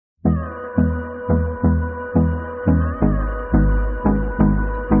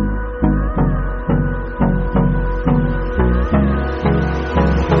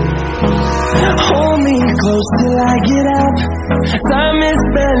close till I get up. Time is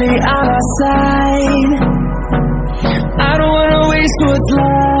barely on our side. I don't wanna waste what's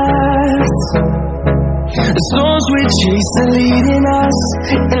left. The storms we chase are leading us,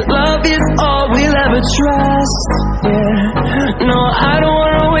 and love is all we'll ever trust. Yeah, no, I don't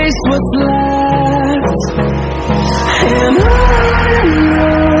wanna waste what's left. And on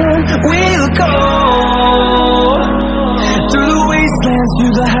we'll go, through the wastelands,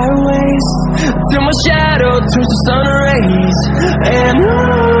 through the highways, till my shadow turns to sun rays. And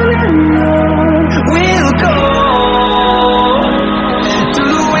on we'll go,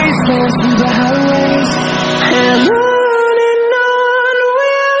 through the wastelands, through the highways, and on we'll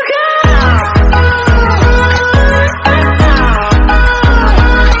go.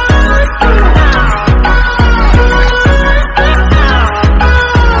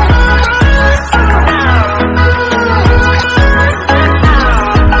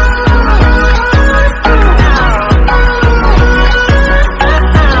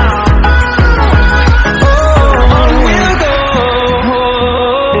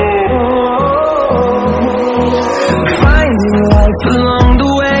 Along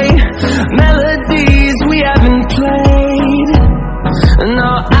the way, melodies we haven't played. No,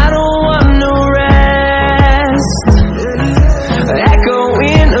 I don't want no rest.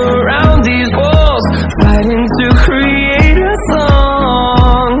 Echoing around these walls, fighting to create a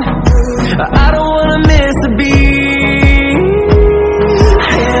song. I don't wanna miss a beat.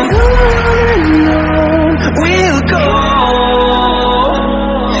 And on we'll go,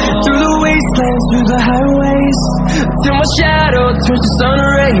 through the wastelands, through the highways, till my shadow turns to sun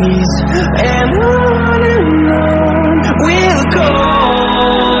rays. And on we'll go,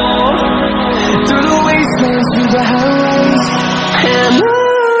 through the wastelands, through the highways, and on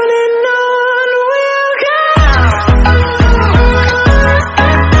we'll go.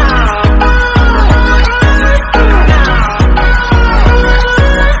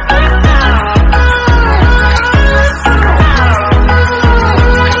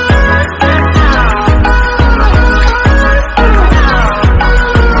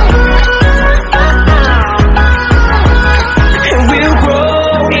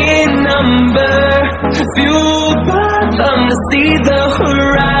 Fueled by them to see the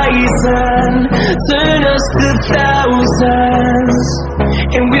horizon, turn us to thousands,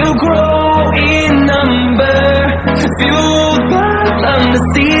 and we'll grow in number. Fueled by them to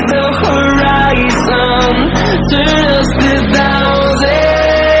see the horizon, turn us to thousands.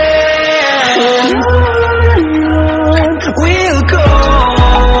 We'll go,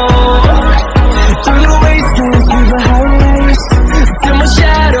 through the wastelands, through the highways, till my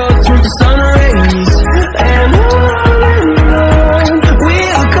shadow turns to sun rays. And on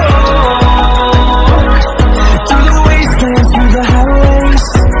we'll go, through the wastelands, through the highways,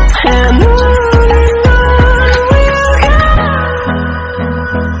 and on we'll go.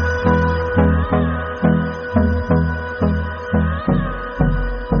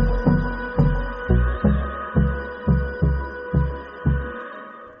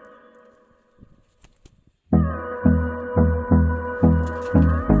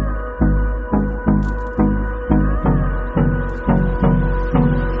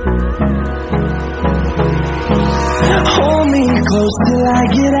 Hold me close till I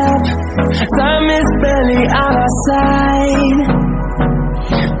get up. Time is barely on our side.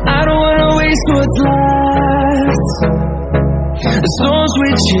 I don't wanna waste what's left. The storms we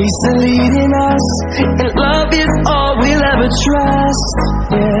chase are leading us, and love is all we'll ever trust.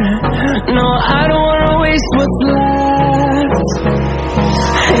 Yeah, no, I don't wanna waste what's left.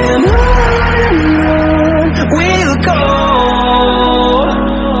 And on we'll go,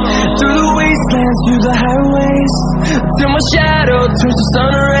 through the wastelands, through the highways, till my shadow turns to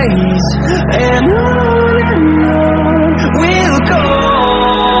sun rays. And on we'll go,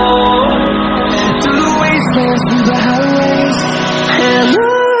 through the wastelands, through the highways, and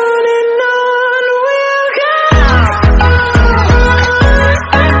on we'll go.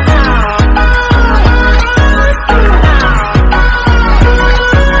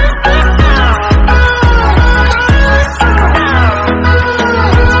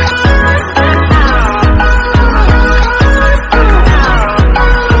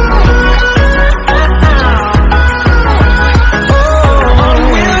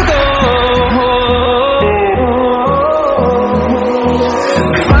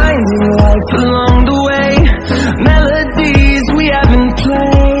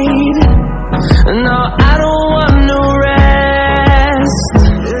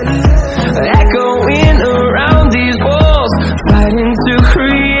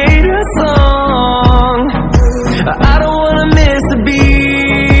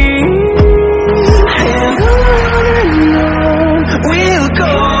 we'll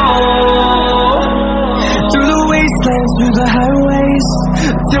go through the wastelands, through the highways,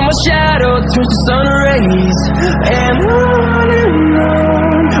 till my shadow turns to sun rays. And on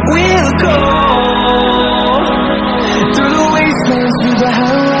we'll go through the wastelands, through the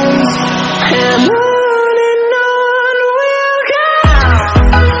highways, and on we'll go.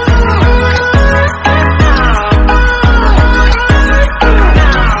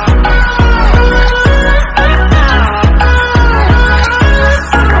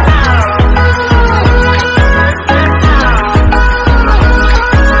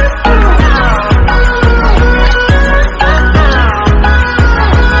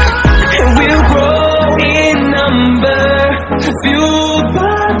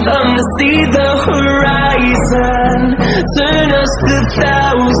 See the horizon, turn us to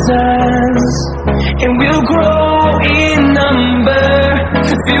thousands, and we'll grow in number,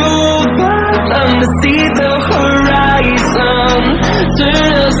 fueled by them to see the horizon,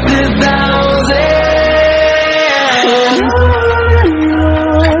 turn us to thousands.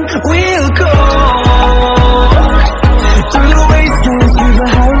 We'll go through the wastelands, through the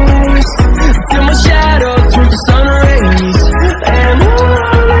highways, till my shadow turns to sun rays. And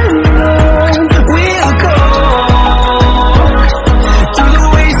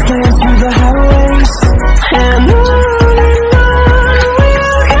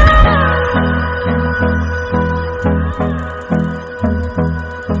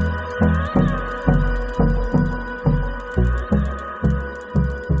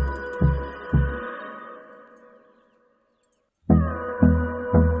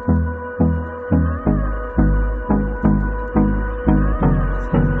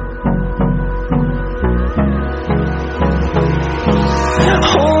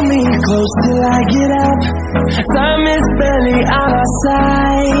hold me close till I get up. Time is barely on our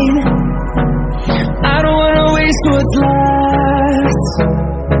side. I don't wanna waste what's left.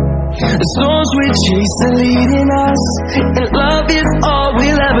 The storms we chase are leading us, and love is all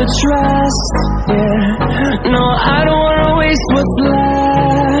we'll ever trust. Yeah, no, I don't wanna waste what's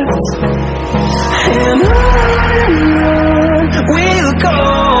left. And on we'll go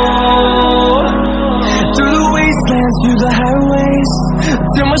through the wastelands, through the highways,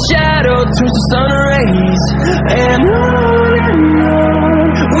 till my shadow turns to sun rays. And on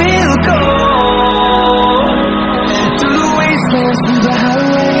we'll go through the wastelands, through the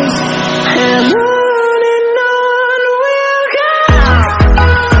highways, and on we'll go.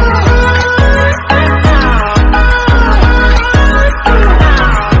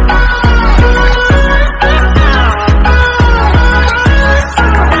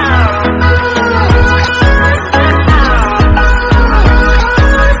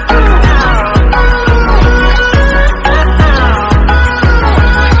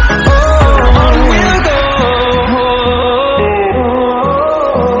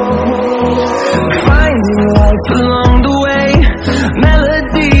 Along the way,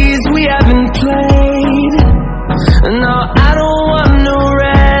 melodies we haven't played. No, I don't want no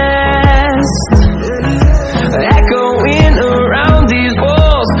rest. Echoing around these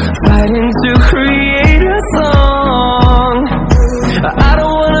walls, fighting to create a song. I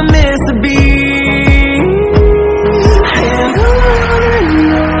don't wanna miss a beat. And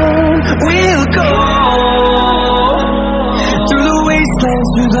on we'll go through the wastelands,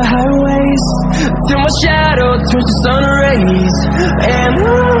 through the highways, till my shadow turns to sun rays. And